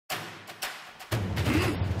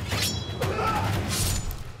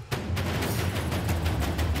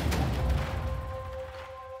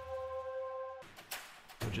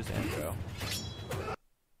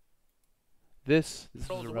This is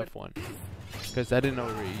a rough one because I didn't know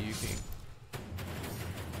we were using. I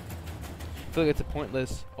feel like it's a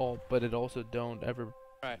pointless ult, but it also don't ever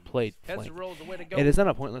play flank. It is not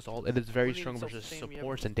a pointless ult. It is very strong versus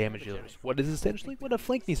supports and damage dealers. What is essentially what a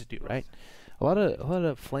flank needs to do, right? A lot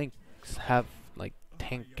of flanks have like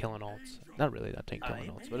tank killing ults. Not really, not tank killing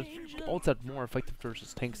ults, but it's ults that are more effective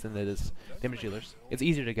versus tanks than it is damage dealers. It's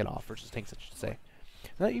easier to get off versus tanks, I should say.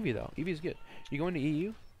 Not EV though. EV is good. You going to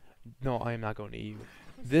EU? No, I am not going to EU.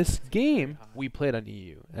 This game we played on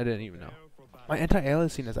EU. I didn't even know. My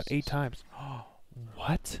anti-aliasing is at 8 times.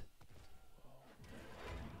 What?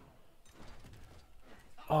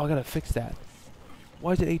 Oh, I gotta fix that.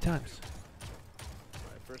 Why is it 8 times?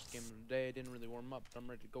 Alright, first game of the day. Didn't really warm up. I'm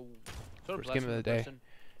ready to go. First game of the day.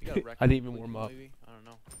 I didn't even warm up. Maybe? I don't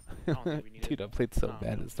know. I don't think we need Dude, it. I played so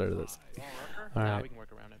bad at the start of this. Alright. We can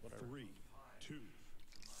work around it. Whatever. 3, 2,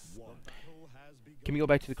 1. Can we go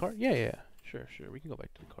back to the card? Yeah. Sure. We can go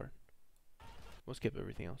back to the card. We'll skip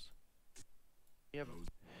everything else. Yeah.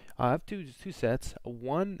 I have two sets.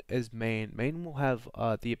 One is main. Main will have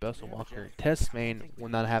the Abyssal Walker. Test main will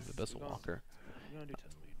not have Abyssal Walker.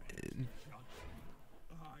 And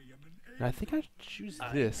I think I choose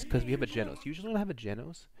this because we have a Genos. Usually when I have a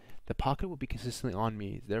Genos, the pocket will be consistently on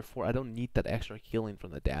me. Therefore, I don't need that extra healing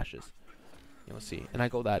from the dashes. You'll see. And I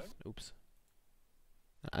go that. Oops.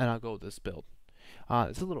 And I'll go with this build.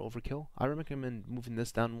 It's a little overkill. I recommend moving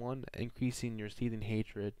this down 1, increasing your Seething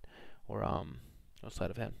Hatred, or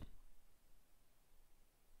Sleight of Hand.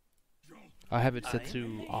 I have it set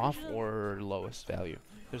to off or lowest value.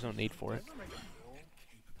 There's no need for it.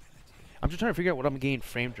 I'm just trying to figure out what I'm getting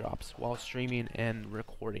frame drops while streaming and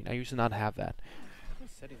recording. I used to not have that.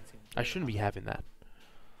 I shouldn't be having that.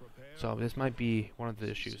 So this might be one of the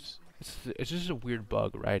issues. It's just a weird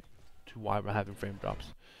bug, right? To why we're having frame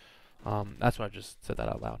drops. That's why I just said that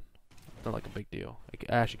out loud. It's not like a big deal. It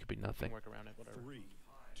actually could be nothing. Work around it. Whatever. 3,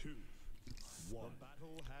 2, 1.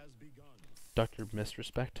 Battle has begun. Dr.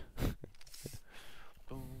 Misrespect.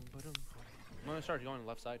 I'm gonna start going to the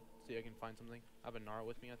left side. See if I can find something. I have a Nara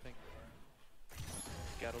with me, I think.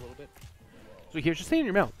 Scout a little bit. So here, just stay in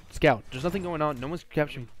your mount. Scout. There's nothing going on. No one's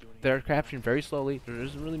capturing. They're capturing very slowly. There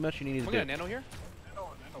isn't really much you need to do. We got a nano here?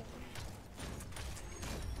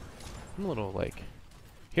 I'm a little like.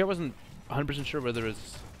 Here I wasn't 100% sure whether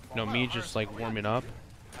it's me just like warming up.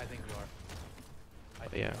 I think we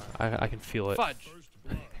are. Yeah, I can feel it. Fudge!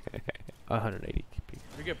 180 TP.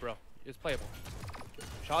 You're good, bro. It's playable.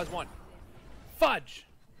 Shaw's 1. Fudge!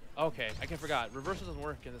 Okay, I forgot. Reversal doesn't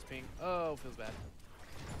work in this ping. Oh, feels bad.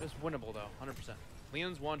 It's winnable though, 100%.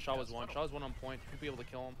 Leon's 1, Shaw was 1. Shaw was 1 on point. Could be able to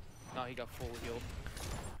kill him. No, he got full healed.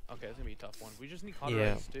 Okay, it's gonna be a tough one. We just need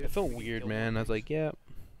cauterize, dude. It felt weird, man. I was like, yeah,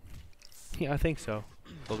 I think so.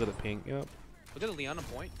 Look at the ping. Yep. Look at the Leon on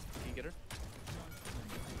point. Can you get her?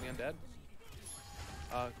 Leon dead.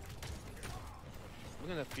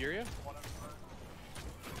 Look at the Furia.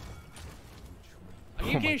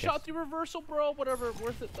 You getting shot through reversal, bro. Whatever,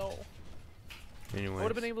 worth it though. Anyways, I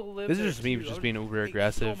would have been able to live. This is just me just being uber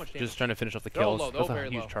aggressive, just trying to finish off the kills. That's a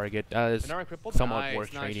huge target. It's somewhat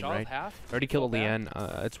worth trading, right? I already killed a Lien.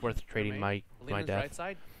 It's worth trading my death.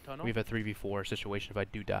 We have a 3v4 situation if I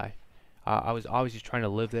do die. I was always just trying to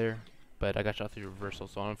live there, but I got shot through reversal,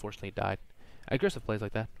 so I unfortunately died. Aggressive plays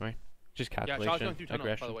like that, right? Just calculation,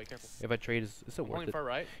 aggression. If I trade, it's still worth it.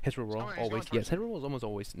 Right? Hit roll always. Yes, hit roll is almost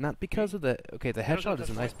always. Not because of the the headshot is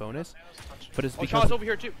a nice bonus, but it's because over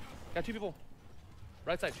here too. Got 2 people.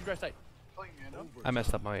 Right side, 2 right side. I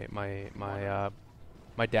messed up my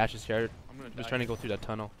dashes here. I'm just trying to go through that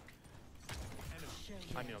tunnel.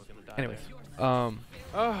 I knew I was gonna die. Anyways,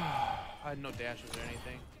 I had no dashes or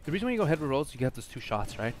anything. the reason when you go head rolls, you get those 2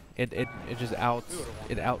 shots, right? It just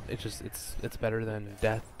it's better than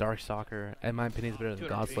Death, Darkstalker. In my opinion, it's better than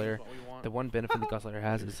Godslayer. The one benefit the Godslayer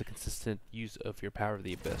has is the consistent use of your Power of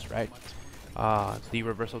the Abyss, right? The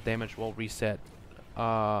reversal damage will reset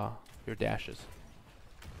your dashes.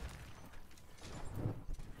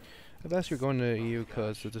 I've asked you're going to EU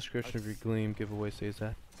because the description of your Gleam giveaway says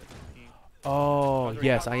that. Oh,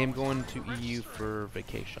 yes, I am going to EU for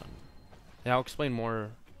vacation. And I'll explain more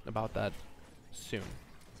about that soon.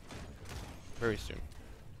 Very soon.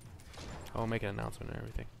 I'll make an announcement and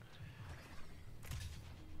everything.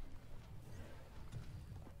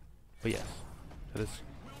 But yes, that is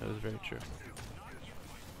very true.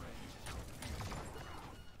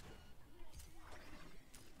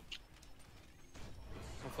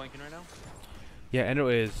 I'm flanking right now. Yeah, Endo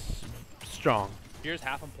is strong. Here's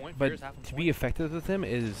half on point. But to be effective with him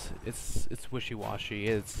it's wishy-washy.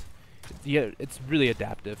 It's really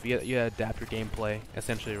adaptive. You adapt your gameplay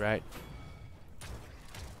essentially, right?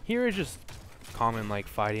 Here is just common like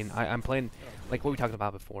fighting. I'm playing like what we talked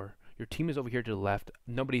about before. Your team is over here to the left.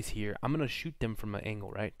 Nobody's here. I'm gonna shoot them from an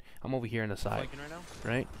angle, right? I'm over here on the side,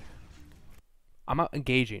 right? I'm not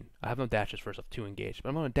engaging. I have no dashes first off to engage, but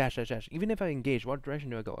I'm gonna dash. Even if I engage, what direction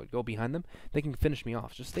do I go? I go behind them. They can finish me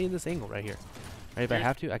off. Just stay in this angle right here. Right? If I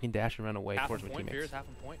have to, I can dash and run away towards my teammates.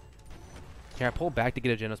 Here, I pull back to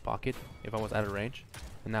get a Jenna's pocket if I was out of range,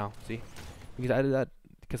 and now see, because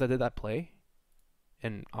I did that play,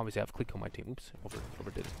 and obviously I have click on my team. Oops,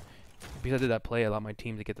 overdid it. Because I did that play, I allowed my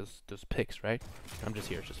team to get those picks, right? I'm just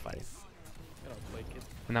here, just fighting.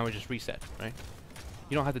 And now we just reset, right?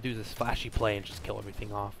 You don't have to do this flashy play and just kill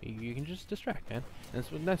everything off. You can just distract, man. And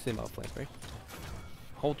that's what nice thing about flank, right?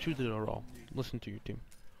 Hold true to the role. Listen to your team.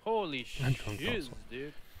 Holy shit, dude.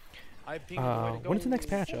 When's the next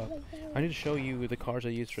patch up? I need to show you the cards I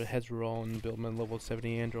used for heads roll and build my level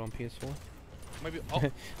 70 Andro on PS4. Maybe,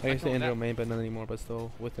 I used to Andro main, but not anymore, but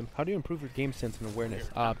still with him. How do you improve your game sense and awareness?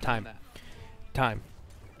 Time.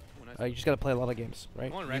 You just gotta play a lot of games,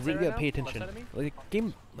 right? You really gotta pay attention. Like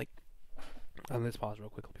game, like. Let's pause real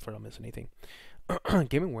quickly before I don't miss anything.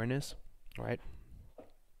 Game awareness, right?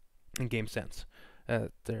 And game sense.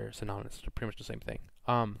 They're synonymous. They're pretty much the same thing.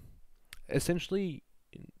 Essentially,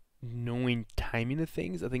 knowing timing of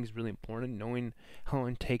things, I think is really important. Knowing how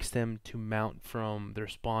long it takes them to mount from their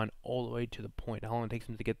spawn all the way to the point. How long it takes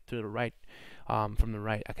them to get to the right, from the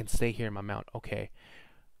right. I can stay here in my mount. Okay,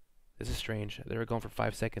 this is strange. They were going for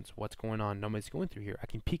 5 seconds. What's going on? Nobody's going through here. I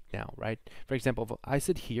can peek now, right? For example, if I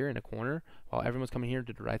sit here in a corner while everyone's coming here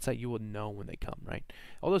to the right side, you will know when they come, right?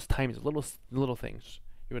 All those timings, little things,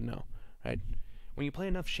 you would know, right? When you play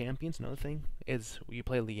enough champions, another thing is when you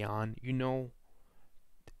play Leon, you know.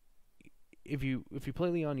 If you play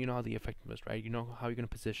Leon, you know how the effectiveness, right? You know how you're gonna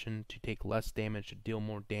position to take less damage, to deal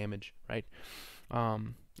more damage, right?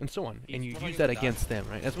 And so on. And you use that against them,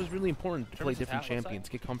 right? That's what's really important, to play different champions,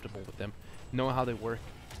 get comfortable with them, know how they work.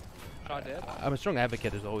 I'm a strong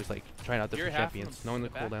advocate is always like trying out different champions, knowing the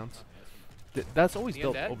cooldowns. That's always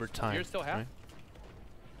built over time. You're still half. Right?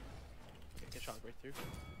 Get shot right through.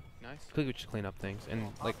 Nice. Quickly just clean up things, and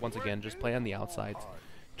like once again, just play on the outsides.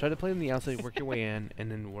 Try to play on the outside, work your way in, and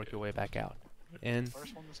then work your way back out. In,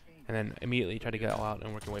 and then immediately try to get all out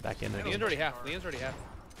and work your way back in. Leon's already half.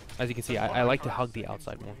 As you can see, I like to hug the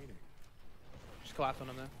outside more. Just collapse on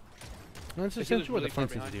him then. No, that's essentially what the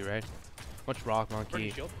flanks need to do, right? Watch Rock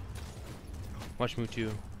Monkey. Watch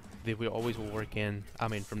Mutu. We always will work in,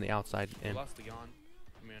 from the outside in. We lost Leon.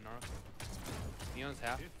 Leon's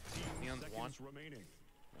half. Leon's one.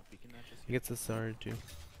 He gets the started too.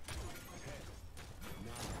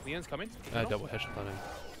 Leon's coming. Double headshot on him.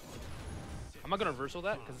 I'm not gonna reversal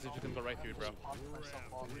that because it's just gonna go right through, bro.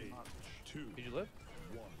 Did you live?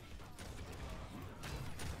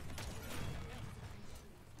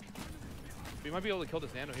 We might be able to kill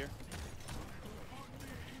this Nando here.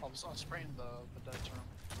 I was spraying the dead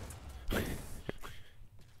term.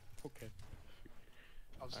 Okay.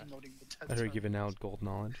 I was noting the dead I heard term. giving out gold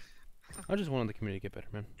knowledge. I just wanted the community to get better,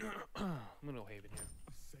 man. I'm gonna go Haven here.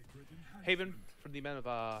 Haven for the amount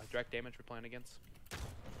of direct damage we're playing against.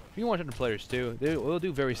 You can watch other players too. They'll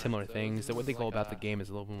do very similar things. The way they go about the game is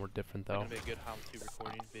a little bit more different, though. Gonna be a good how-to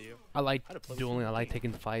recording video. I like dueling. I like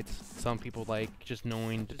taking the fights. Some people like just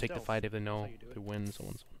knowing to take the fight if they know they win, so on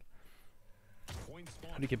and so on.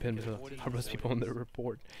 How do you get pinned? How most people in the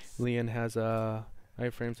report? Leon has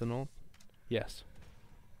iframes on ult. Yes,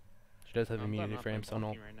 she does have immunity frames on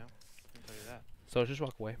ult. So just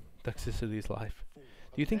walk away. Toxicity is life.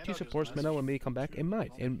 Do you think 2 supports meta will maybe come back? It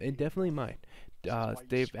might. It definitely might.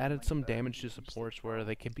 They've added some damage to supports where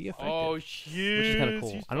they can be effective. Oh shit! Which is kind of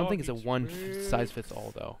cool. I don't think it's a one size fits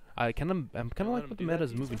all though. I'm kind of like what the meta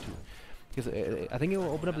is moving to, because I think it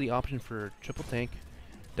will open up the option for triple tank,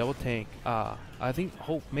 double tank. I think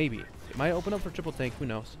maybe it might open up for triple tank. Who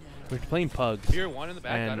knows? We're playing pugs, Tier 1 in the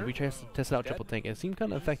back and we tested out triple tank. It seemed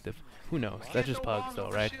kind of effective. Who knows? That's just pugs though,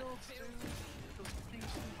 right?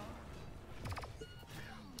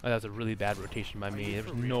 Oh, that was a really bad rotation by me. There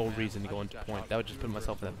was no reason to go into point. That would just put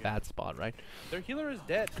myself in a bad spot, right? Their healer is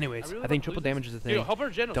dead. Anyways, I think triple damage is a thing.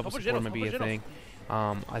 Double support may be a thing.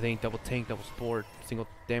 I think double tank, double support, single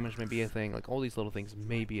damage may be a thing. Like all these little things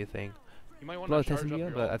may be a thing. You might want a lot of testing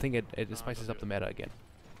media, but I think it spices up the meta again,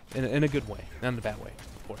 in a good way, not in a bad way,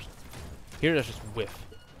 of course. Here, that's just whiff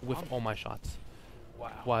all my shots.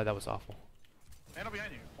 Wow, that was awful. Man, I'm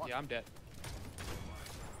behind you. Yeah, I'm dead.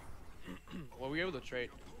 Well, we were able to trade.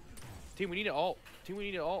 Team, we need an ult.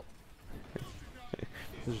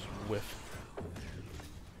 This is whiff.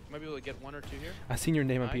 Might be able to get 1 or 2 here. I've seen your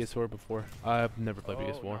name on PS4 before. I've never played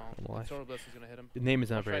PS4. No. I'm alive. Bliss is gonna hit him. The name is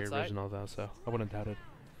not very original though, so I wouldn't doubt it.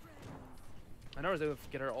 I know I was able to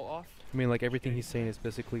get her ult off. I mean, like everything he's saying is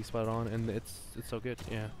basically spot on, and it's so good.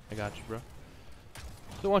 Yeah, I got you, bro.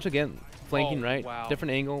 So once again, flanking right, wow.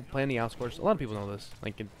 different angle, playing the outskirts. A lot of people know this.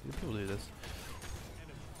 Like people do this.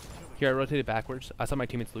 Here I rotated backwards. I saw my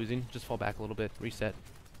teammates losing. Just fall back a little bit, reset.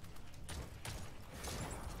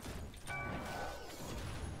 I'm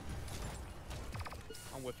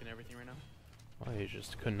whiffing everything right now. I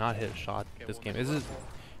just could not hit a shot Okay, this we'll game. miss This is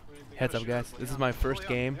heads up, guys. This is my first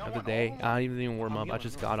game of the day. I didn't even warm up. I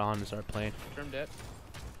just got on and started playing. Term dead.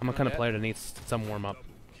 I'm a kind of player that needs some warm up.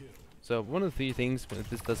 So one of the things when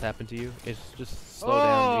this does happen to you is just slow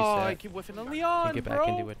down, reset, I keep whiffing the Leon, and get back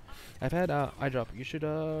into it. I've had iDrop. You should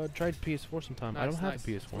try PS4 sometime. I don't have a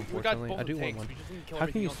PS4, unfortunately. I do want one. How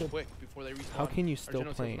can you still? How can you still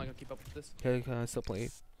play? Can I still play?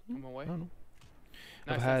 I don't know.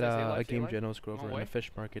 I've had a game Genos Grover and a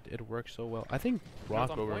fish market. It works so well. I think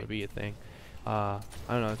Rock Grover would be a thing. I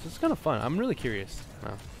don't know. It's just kind of fun. I'm really curious.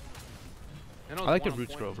 I like the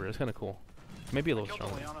Roots Grover. It's kind of cool. Maybe a little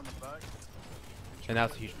stronger. And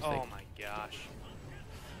that's a huge mistake. Oh my gosh.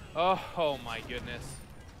 Oh my goodness.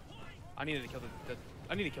 I needed to kill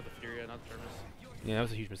I need to kill the Furia, not the Thermos. Yeah, that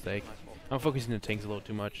was a huge mistake. I'm focusing the tanks a little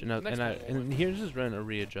too much, and here's just running a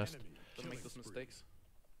readjust. Don't make those mistakes.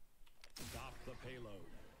 Stop the payload.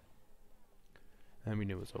 And we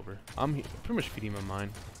knew it was over. I'm pretty much feeding my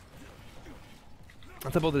mind.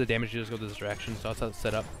 On top of the damage, you just go to this direction, so that's how it's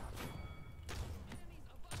set up.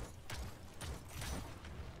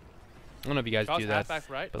 I don't know if you guys do that,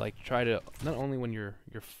 but like try to not only when you're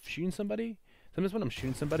shooting somebody. Sometimes when I'm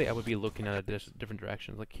shooting somebody, I would be looking at different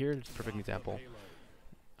directions. Like here, it's a perfect example.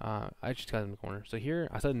 I just got in the corner. So here,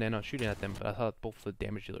 I saw the nano shooting at them, but I thought both the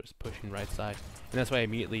damage dealers pushing right side, and that's why I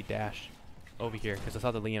immediately dashed over here because I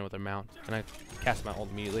saw the Leon with their mount, and I cast my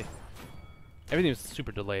ult immediately. Everything was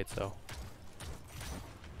super delayed, so.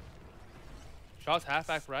 Shaw's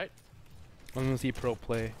halfback right. I'm gonna see pro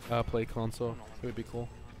play console. It would be cool.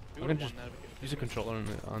 I'm gonna just use a controller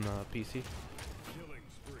on PC.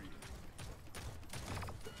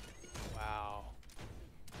 Wow.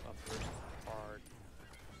 Up first, hard.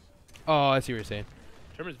 Oh, I see what you're saying.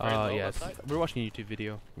 Yes. We're watching a YouTube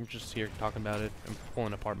video. I'm just here talking about it. I'm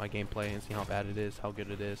pulling apart my gameplay and seeing how bad it is, how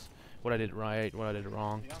good it is, what I did right, what I did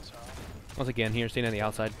wrong. Once again, here, staying on the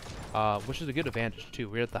outside, which is a good advantage too.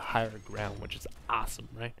 We're at the higher ground, which is awesome,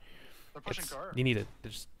 right? They're pushing card. You need it.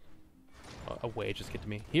 Just away, just get to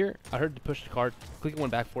me. Here, I heard to push the card. Click one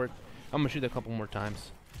back for it. I'm gonna shoot it a couple more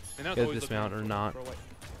times. Get dismount or not,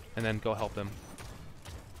 and then go help them.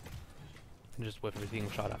 And just whiff every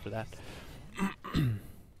single shot after that. You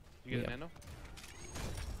get a nano?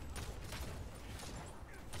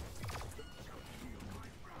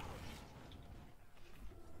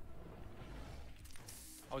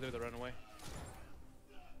 I'll do the runaway.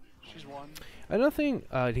 She's one. Another thing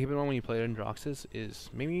to keep in mind when you play Androxus is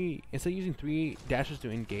maybe instead of using 3 dashes to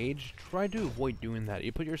engage, try to avoid doing that.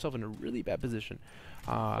 You put yourself in a really bad position.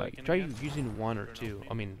 Try using 1 or 2.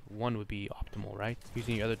 I mean, 1 would be optimal, right?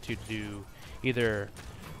 Using the other 2 to do either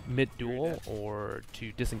mid-duel or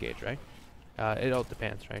to disengage, right? It all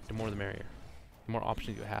depends, right? The more the merrier. The more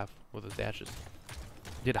options you have with those dashes.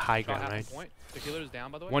 Did a high ground, right? The killer is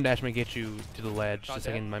down, by the way. 1 dash might get you to the ledge. The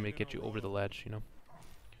second might get you over the ledge, you know?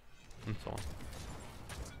 And so on.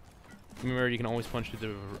 Remember, you can always punch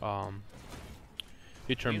through the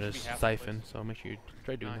your terminus siphon, so make sure you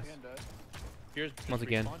try doing this. Once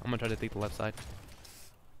again, I'm gonna try to take the left side.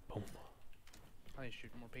 Boom. I need to shoot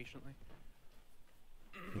more patiently.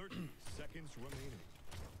 30 seconds remaining.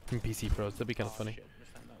 PC pros, that'd be kind of funny. Shit,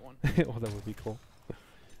 missed that one. Oh, that would be cool.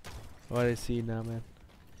 What I see now, man.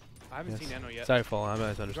 I haven't seen Nano yet. Sorry, Fall. I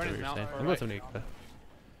misunderstood what you're saying. I'm going somebody. But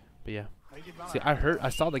yeah. See, I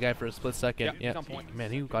saw the guy for a split second. Yeah,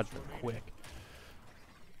 man, he got quick.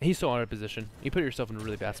 He's so out of position. You put yourself in a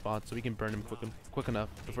really bad spot, so we can burn him quick enough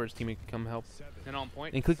before his teammate can come help. And on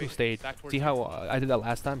point. And Clickle stayed. See how I did that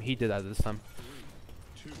last time? He did that this time.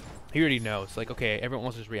 He already knows. Like, okay, everyone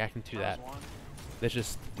else is reacting to that.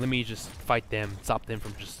 Let me just fight them, stop them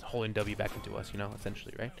from just holding W back into us, you know,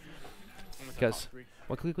 essentially, right? Because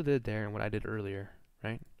what Clickle did there and what I did earlier,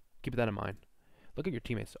 right? Keep that in mind. Look at your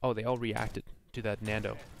teammates. Oh, they all reacted to that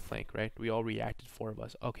Nando flank, right? We all reacted, 4 of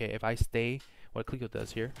us. Okay, if I stay, what Clickle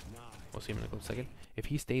does here, we'll see him in a second. If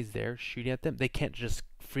he stays there shooting at them, they can't just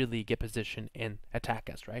freely get position and attack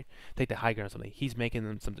us, right? Take the high ground or something. He's making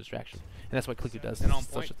them some distraction. And that's what Clickle does,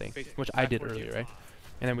 such a thing, which I did earlier, right?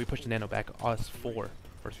 And then we pushed the Nano back, us 4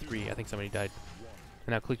 or 3. I think somebody died.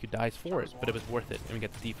 And now Clickle dies for it, but it was worth it, and we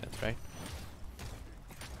get the defense, right?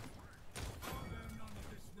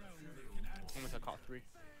 I caught 3.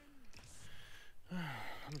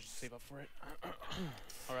 I'm gonna just save up for it.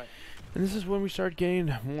 Alright. And this is when we start getting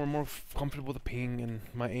more and more comfortable with the ping, and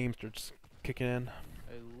my aim starts kicking in.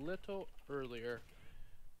 A little earlier.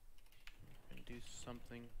 And do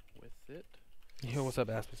something with it. Yo, what's up,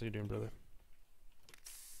 Aspects? How you doing, brother?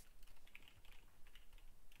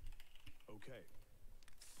 Okay.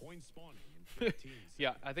 Point spawning in 15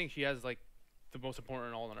 Yeah, I think she has like the most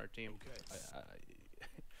important all on our team. Okay.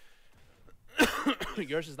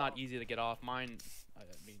 Yours is not easy to get off. Mine, I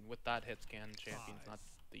mean, with that hit scan, champion's not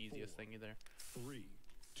the easiest thing either. 3,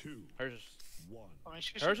 2, Hers is 1. I mean,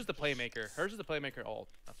 hers is the playmaker. Hers is the playmaker ult.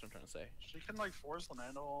 That's what I'm trying to say. She can like force the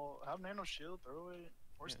nano, have nano shield, throw it,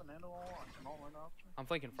 force the nano ult, and all run after. I'm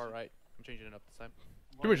flanking far right. I'm changing it up this time.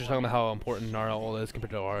 We were just talking about how important our ult is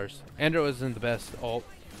compared to ours. Andro isn't the best ult,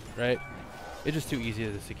 right? It's just too easy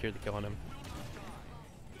to secure the kill on him.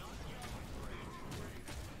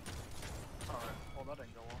 Alright, well that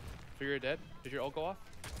didn't go well. So you're dead? Did your ult go off?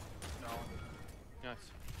 No. Nice.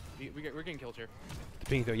 We're getting kills here. The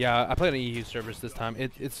ping though, yeah, I played on EU servers this time.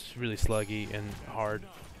 It's really sluggy and hard.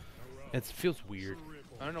 It feels weird.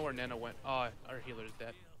 I don't know where Nano went. Oh, our healer is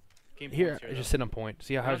dead. Game Here, points I though. just sit on point.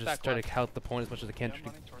 See how I Run just back try to left. count the point as much as I can, Yeah, to I'm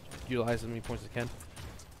running towards me. utilize as many points as I can.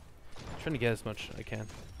 Trying to get as much as I can.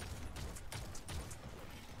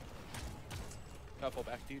 Gotta pull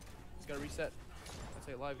back, dude. He's gotta reset. Let's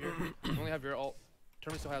say live here. You only have your ult.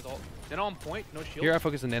 Termin still has ult. Nano on point, no shield. Here I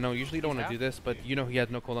focus on Nano. Usually you don't He's want to do half? this, but you know he has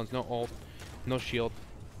no cooldowns, no ult, no shield.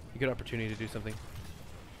 A good opportunity to do something.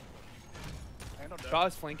 Nano dead. Shaw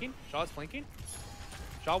is flanking. Shaw is flanking.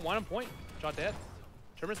 Shaw 1 on point. Shaw dead.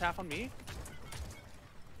 Termin's half on me.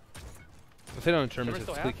 I said on the tournament Termin's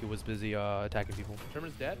that still half? Sleeky was busy attacking people.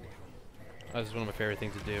 Termin's dead. That was one of my favorite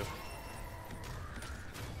things to do.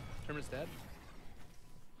 Termin's dead.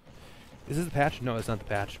 Is this the patch? No, it's not the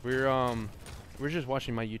patch. We're just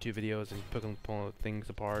watching my YouTube videos and pulling things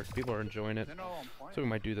apart. People are enjoying it, Nano on point. so we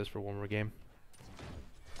might do this for one more game.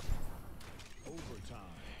 Overtime.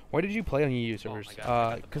 Why did you play on EU servers? my God, I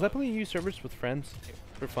got the Because I bug. play EU servers with friends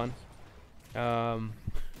for fun.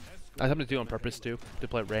 I have to do it on purpose too, to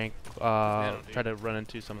play rank. dude. Try to run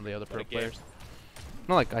into some of the other pro What a game. players.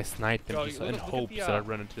 Not like I snipe them, Yo, just look in at the, hopes that I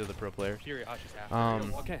run into the pro players. Fury Ashi's half.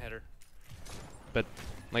 Um, I can't hit her.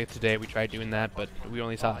 Like today, we tried doing that, but we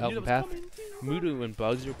only saw I knew Elven that Path. was Mudu and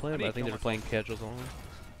Bugs were playing, I but need I think to they were kill playing casuals only.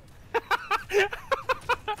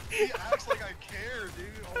 He acts like I care, dude.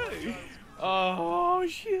 Oh my god. Oh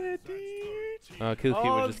shit, dude. Kill Q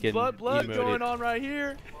was just getting blood going emoted. on right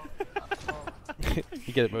here.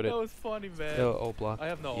 You get That emoted. was funny, man. Oh, old block. I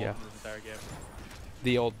have no ult Yeah. in this entire game.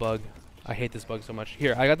 The old bug. I hate this bug so much.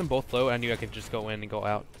 Here, I got them both low. I knew I could just go in and go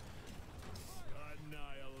out.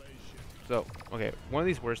 Annihilation. So, okay, one of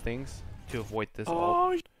these worst things to avoid this ult.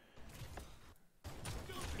 Oh,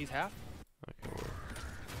 he's half. Okay,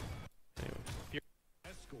 anyway,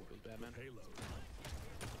 Escort Feels bad, man. payload.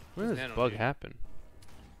 when did this Nano, bug dude. happen?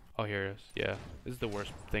 Oh, here it is. Yeah, this is the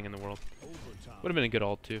worst thing in the world. Overtime. Would have been a good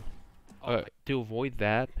ult too. Oh, my- To avoid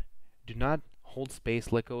that, do not hold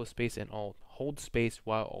space, let go of space, and ult. Hold space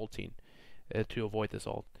while ulting to avoid this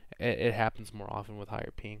ult. It happens more often with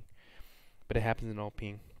higher ping, but it happens in all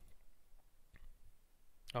ping.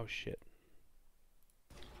 Oh shit.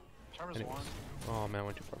 Termin's Anyways. one. Oh man, I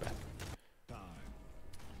went too far back. Time.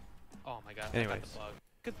 oh my god. I got Anyways. the bug.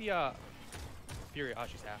 Look at the Fury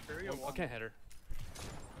Ashi's half. Fury Oh, I one. can't hit her.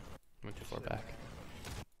 Went too far back.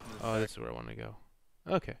 Oh, this is where I want to go.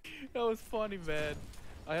 Okay. That was funny, man.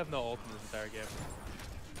 I have no ult in this entire game.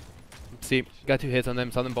 See, got 2 hits on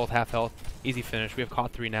them. Saw them both half health. Easy finish. We have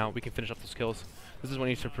caught 3 now. We can finish up those kills. This is when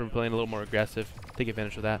you start playing a little more aggressive. Take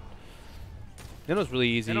advantage of that. Nano's really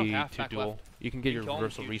easy Nano half to back duel. left. You can get You your don't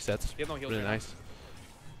reversal use- resets. You have no heals Really right now. nice.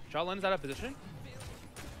 Shaolin's out of position.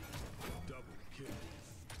 Double kill.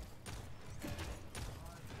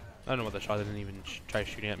 I don't know what the shot didn't even try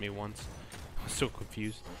shooting at me once. I was so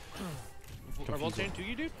confused. Are both chained to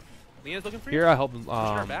you, dude? Leanna's looking for you. Here I help Pushing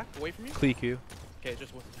her back, away from you. Clique. Okay,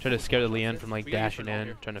 just with. Try to scare the Leanne from like We gotta use dashing for null in,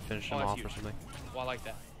 here. trying to finish Oh, him that's off or huge. something. Oh, I like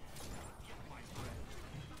that.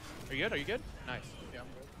 Are you good? Are you good? Nice. Yeah, I'm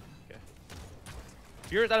good.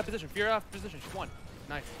 Furia's out of position. Furia out of position. She's won.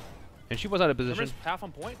 Nice. And she was out of position. Termin's half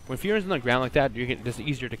on point. When Fiona's on the ground like that, it's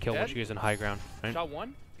easier to kill when Dead? she is in high ground. Right? Shot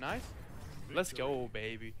one. Nice. Let's go,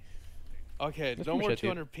 baby. Okay, That's no pretty more much it,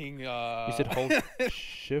 dude. 200 ping. You said hold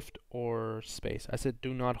shift or space. I said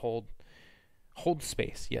do not hold. Hold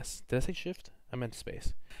space. Yes. Did I say shift? I meant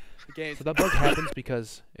space. Okay, So that bug happens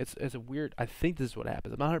because it's a weird. I think this is what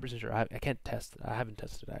happens. I'm not 100% sure. I can't test it. I haven't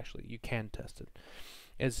tested it actually. You can test it.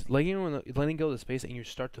 It's letting go of the space and you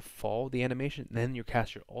start to fall the animation. Then you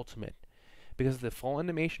cast your ultimate because the fall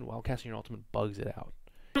animation while casting your ultimate bugs it out.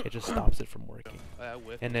 it just stops it from working.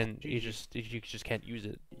 And then you just can't use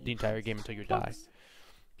it the entire game until you die.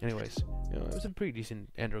 Anyways, you know, it was a pretty decent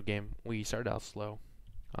Andro game. We started out slow,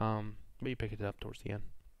 but you picked it up towards the end.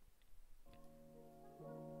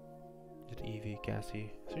 Did Eevee,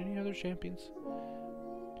 Cassie? Is there any other champions?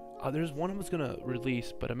 There's one I was gonna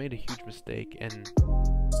release, but I made a huge mistake and